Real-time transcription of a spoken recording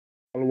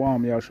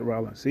Shalom,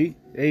 Yasharala. See,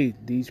 hey,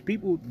 these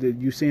people that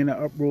you seeing the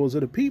uproars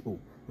of the people.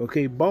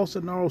 Okay,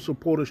 Bolsonaro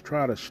supporters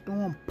try to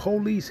storm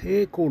police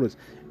headquarters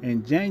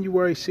in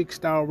January 6th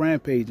style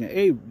rampage. And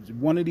hey,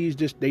 one of these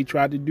just they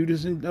tried to do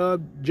this in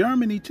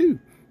Germany too.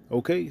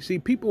 Okay, see,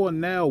 people are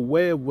now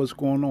aware of what's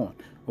going on.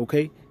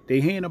 Okay,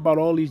 they hearing about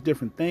all these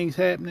different things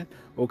happening.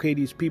 Okay,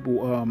 these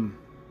people,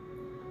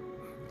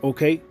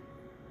 okay,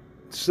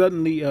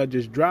 suddenly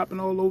just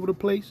dropping all over the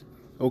place.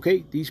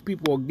 Okay, these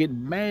people are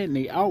getting mad and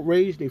they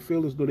outraged. They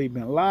feel as though they've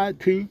been lied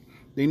to.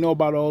 They know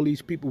about all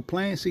these people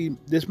playing. See,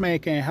 this man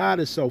can't hide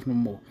himself no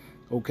more.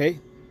 Okay.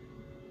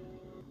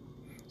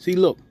 See,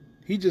 look,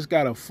 he just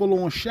got a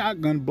full-on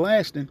shotgun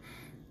blasting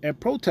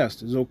at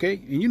protesters. Okay,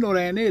 and you know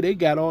down there they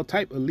got all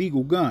type of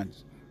illegal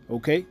guns.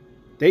 Okay,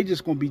 they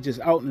just gonna be just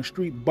out in the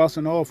street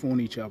busting off on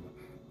each other.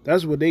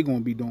 That's what they gonna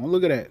be doing.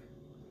 Look at that.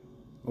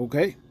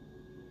 Okay,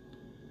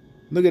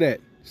 look at that.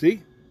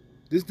 See,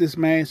 this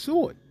man's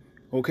sword.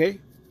 Okay,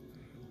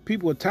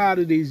 people are tired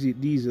of these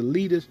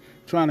elitists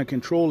trying to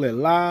control their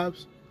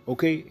lives.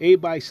 Okay,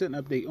 everybody setting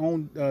up their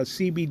own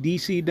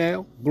CBDC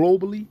now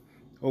globally.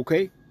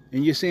 Okay,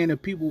 and you're saying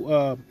that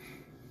people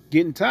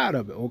getting tired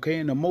of it. Okay,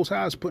 and the Most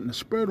High is putting a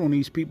spirit on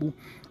these people.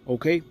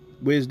 Okay,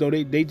 whereas though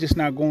they just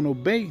not going to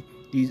obey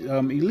these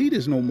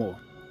elitists no more.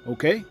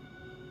 Okay,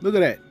 look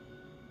at that.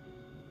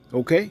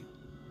 Okay,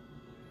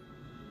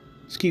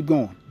 let's keep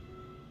going.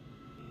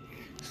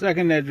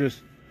 Second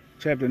address.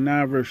 Chapter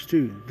 9, verse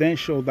 2. Then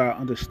shalt thou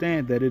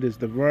understand that it is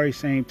the very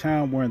same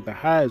time wherein the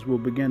highest will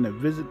begin to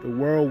visit the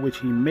world which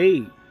he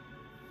made.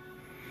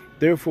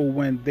 Therefore,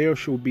 when there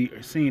shall be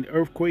seen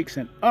earthquakes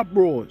and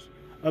uproars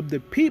of the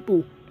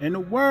people in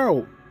the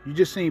world. You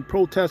just seen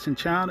protests in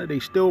China. They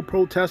still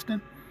protesting.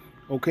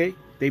 Okay.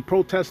 They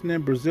protesting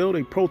in Brazil.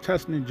 They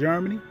protesting in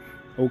Germany.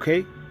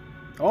 Okay.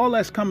 All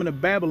that's coming to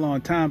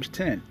Babylon times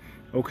 10.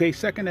 Okay.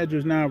 Second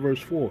Esdras 9,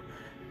 verse 4.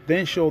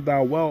 Then shalt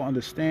thou well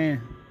understand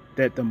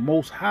that the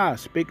Most High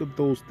spake of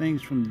those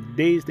things from the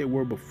days that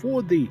were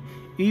before thee,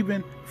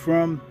 even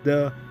from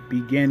the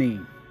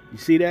beginning. You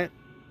see that?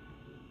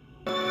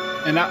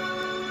 And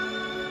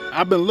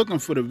I've been looking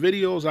for the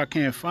videos. I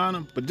can't find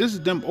them. But this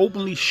is them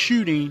openly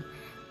shooting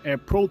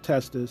at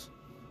protesters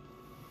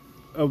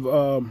of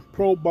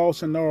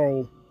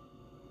pro-Bolsonaro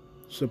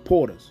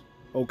supporters.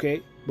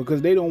 Okay?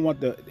 Because they don't want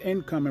the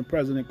incoming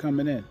president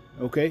coming in.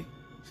 Okay?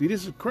 See,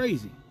 this is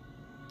crazy.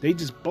 They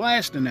just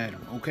blasting at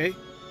him. Okay?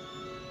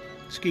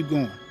 Let's keep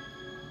going.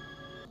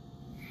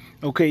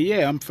 Okay,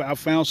 yeah, I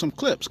found some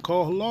clips.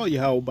 Call Halal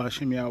Yahweh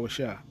Bashim Yahweh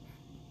Shah.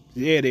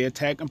 Yeah, they're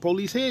attacking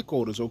police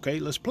headquarters. Okay,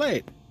 let's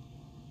play it.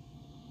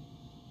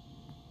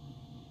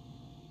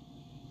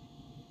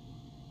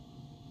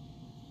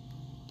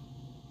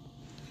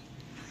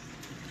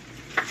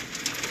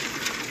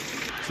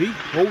 See,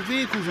 whole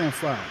vehicle's on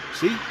fire.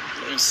 See?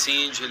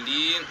 Incêndio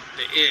ali.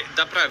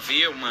 Dá pra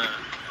ver uma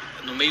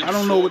no meio I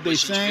don't know what they're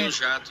saying,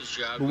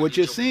 but what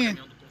you're seeing,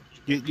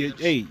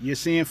 you're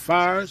seeing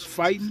fires,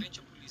 fighting.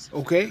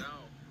 Okay?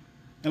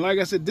 And like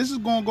I said, this is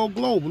going to go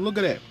global. Look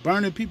at that.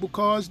 Burning people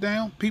cars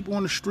down, people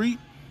on the street.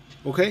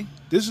 Okay?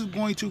 This is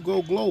going to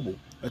go global.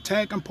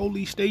 Attacking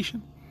police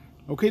station.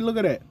 Okay, look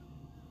at that.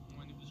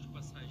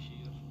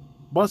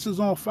 Buses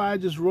on fire,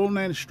 just rolling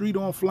down the street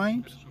on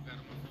flames.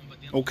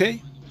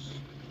 Okay?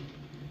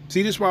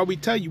 See, this is why we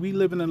tell you we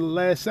living in the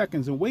last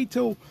seconds. And wait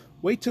till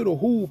the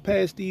WHO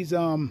pass these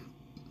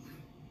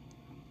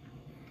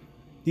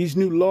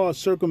new laws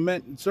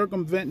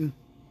circumventing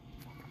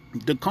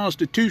the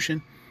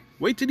Constitution.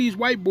 Wait till these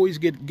white boys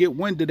get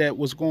wind of that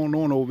what's going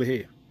on over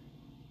here.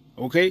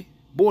 Okay?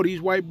 Boy, these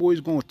white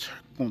boys gonna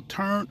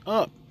turn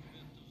up.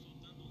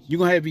 You're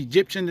gonna have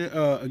Egyptian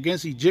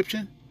against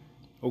Egyptian.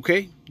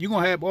 Okay? You're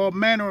gonna have all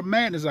manner of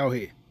madness out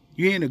here.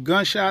 You hearing the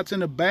gunshots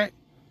in the back,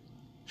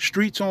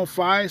 streets on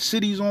fire,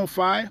 cities on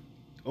fire.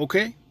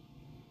 Okay?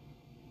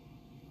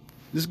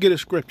 Let's get a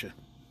scripture.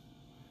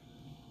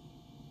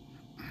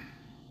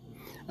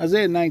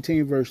 Isaiah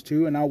 19, verse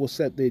 2, and I will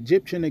set the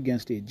Egyptian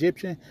against the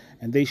Egyptian,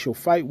 and they shall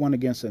fight one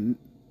against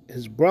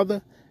his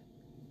brother,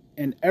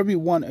 and every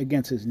one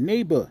against his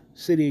neighbor,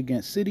 city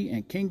against city,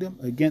 and kingdom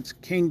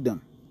against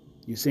kingdom.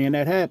 You seeing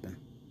that happen?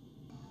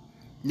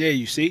 Yeah,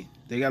 you see?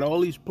 They got all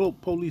these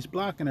police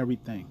blocking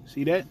everything.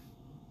 See that?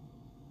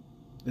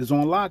 It's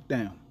on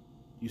lockdown.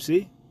 You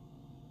see?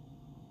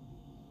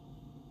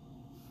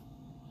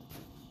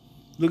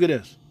 Look at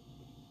this.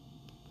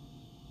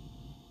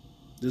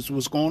 This is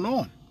what's going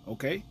on.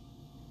 Okay,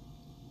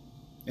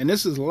 and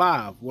this is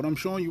live. What I'm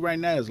showing you right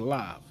now is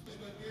live.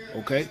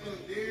 Okay,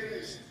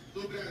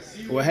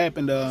 what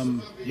happened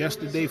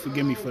yesterday,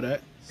 forgive me for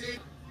that.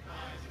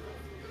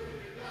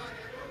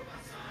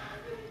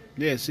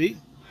 Yeah, see,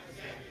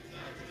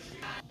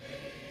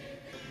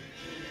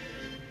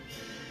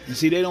 and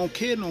see, they don't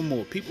care no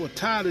more. People are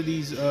tired of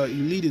these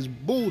elitist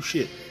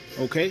bullshit.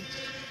 Okay,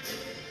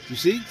 you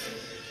see,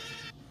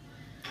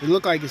 it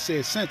looked like it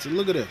said censored.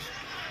 Look at this.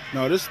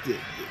 No, this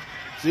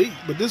see,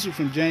 but this is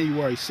from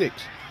January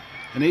 6th.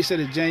 And they said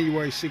a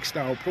January 6th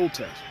style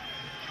protest.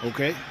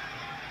 Okay?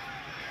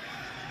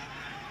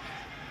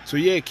 So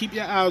yeah, keep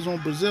your eyes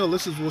on Brazil.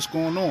 This is what's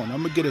going on.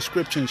 I'm gonna get a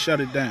scripture and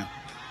shut it down.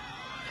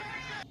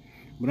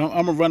 But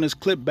I'm gonna run this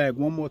clip back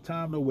one more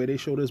time though, where they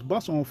show this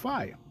bus on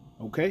fire.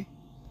 Okay.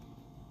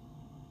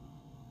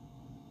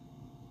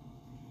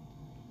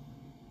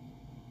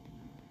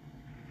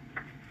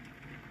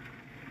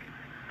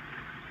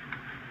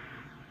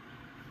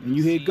 And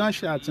you hear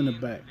gunshots in the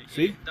back.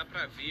 See? Dá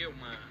pra ver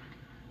uma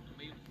no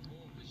meio do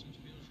fogo, a gente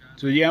viu já.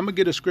 So yeah, I'm gonna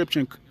get a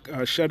scripture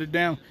and shut it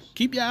down.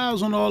 Keep your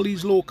eyes on all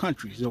these little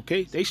countries,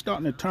 okay? They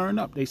starting to turn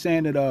up. They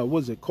saying that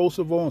what is it,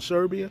 Kosovo and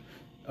Serbia?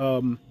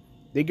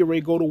 They get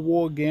ready to go to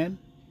war again.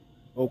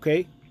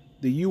 Okay?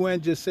 The UN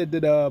just said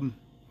that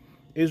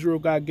Israel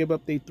gotta give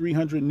up their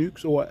 300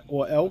 nukes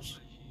or else.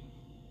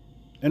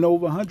 And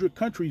over 100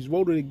 countries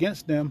voted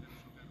against them.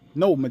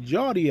 No,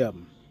 majority of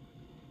them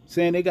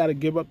saying they gotta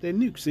give up their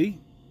nukes. See?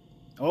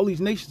 All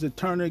these nations are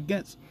turning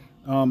against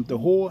the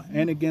whore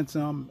and against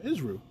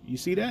Israel. You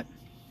see that?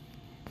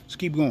 Let's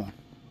keep going.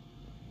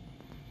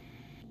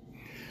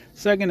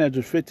 2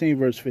 Ezra 15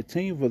 verse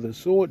 15, for the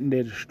sword and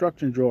their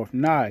destruction draweth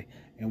nigh,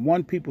 and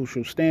one people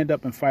shall stand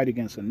up and fight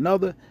against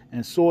another,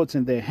 and swords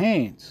in their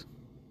hands.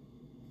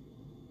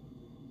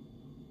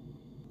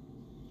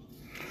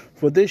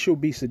 For this shall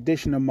be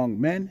sedition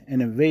among men,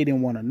 and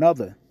invading one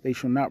another. They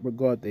shall not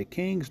regard their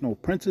kings nor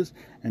princes,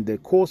 and their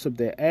course of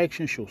their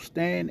action shall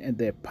stand, and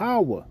their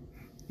power.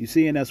 You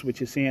see, and that's what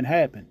you're seeing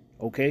happen,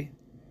 okay?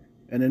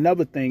 And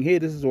another thing here,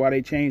 this is why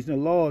they changed the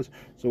laws.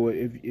 So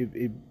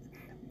if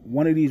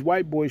one of these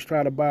white boys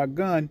try to buy a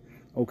gun,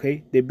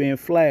 okay, they're being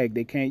flagged.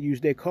 They can't use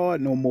their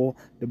card no more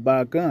to buy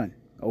a gun,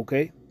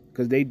 okay?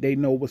 Because they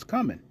know what's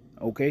coming,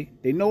 okay?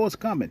 They know what's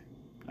coming,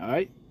 all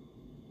right?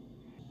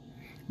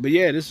 But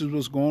yeah, this is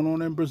what's going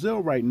on in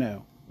Brazil right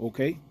now,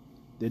 okay?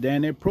 They're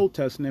down there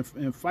protesting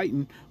and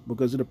fighting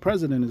because of the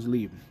president is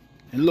leaving.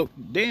 And look,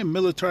 they're in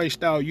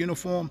military-style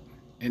uniform,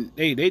 and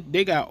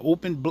they got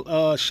open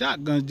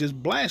shotguns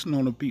just blasting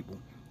on the people,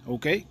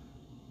 okay?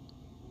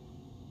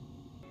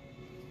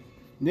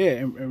 Yeah,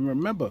 and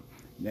remember,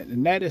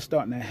 now they're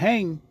starting to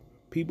hang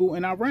people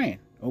in Iran,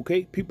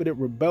 okay? People that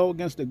rebel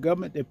against the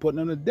government, they're putting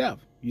them to death.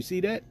 You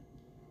see that?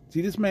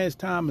 See, this man's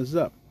time is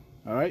up,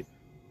 all right?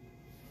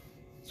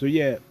 So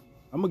yeah,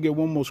 I'm going to get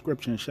one more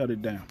scripture and shut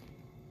it down.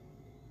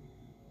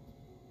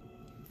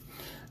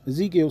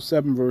 Ezekiel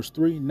 7 verse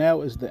 3, now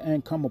is the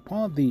end come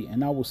upon thee,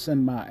 and I will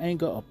send my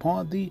anger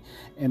upon thee,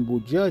 and will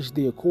judge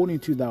thee according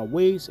to thy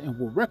ways, and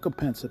will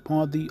recompense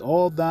upon thee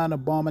all thine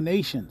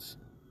abominations.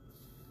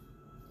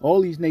 All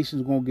these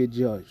nations are going to get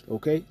judged,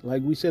 okay?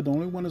 Like we said, the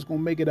only one that's going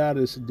to make it out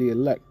of this is the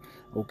elect,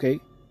 okay?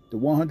 The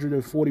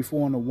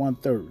 144 and the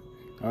 1/3,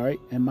 all right?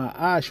 And my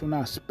eye shall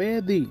not spare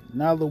thee,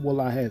 neither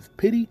will I have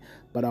pity,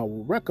 but I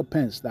will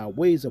recompense thy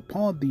ways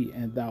upon thee,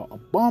 and thy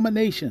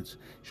abominations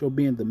shall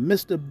be in the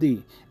midst of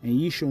thee, and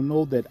ye shall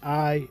know that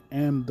I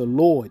am the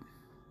Lord.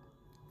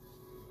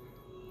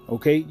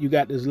 Okay, you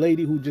got this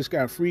lady who just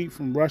got freed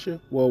from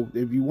Russia. Well,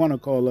 if you want to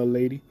call her a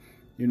lady,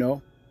 you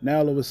know, now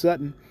all of a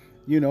sudden,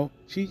 you know,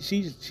 she's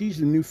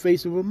the new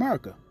face of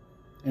America.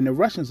 And the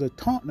Russians are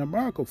taunting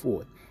America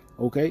for it.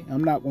 Okay,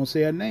 I'm not going to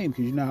say her name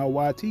because you know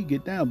how YT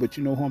get down, but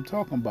you know who I'm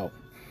talking about.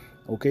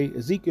 Okay,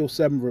 Ezekiel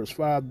 7 verse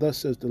 5, thus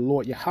says the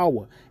Lord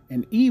Yahweh,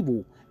 and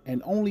evil,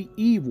 and only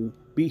evil,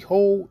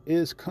 behold,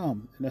 is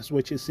come. And that's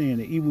what you're seeing.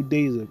 The evil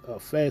days are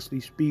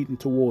fastly speeding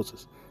towards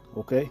us.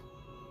 Okay,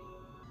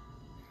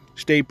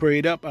 stay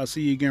prayed up. I'll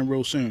see you again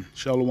real soon.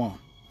 Shalom.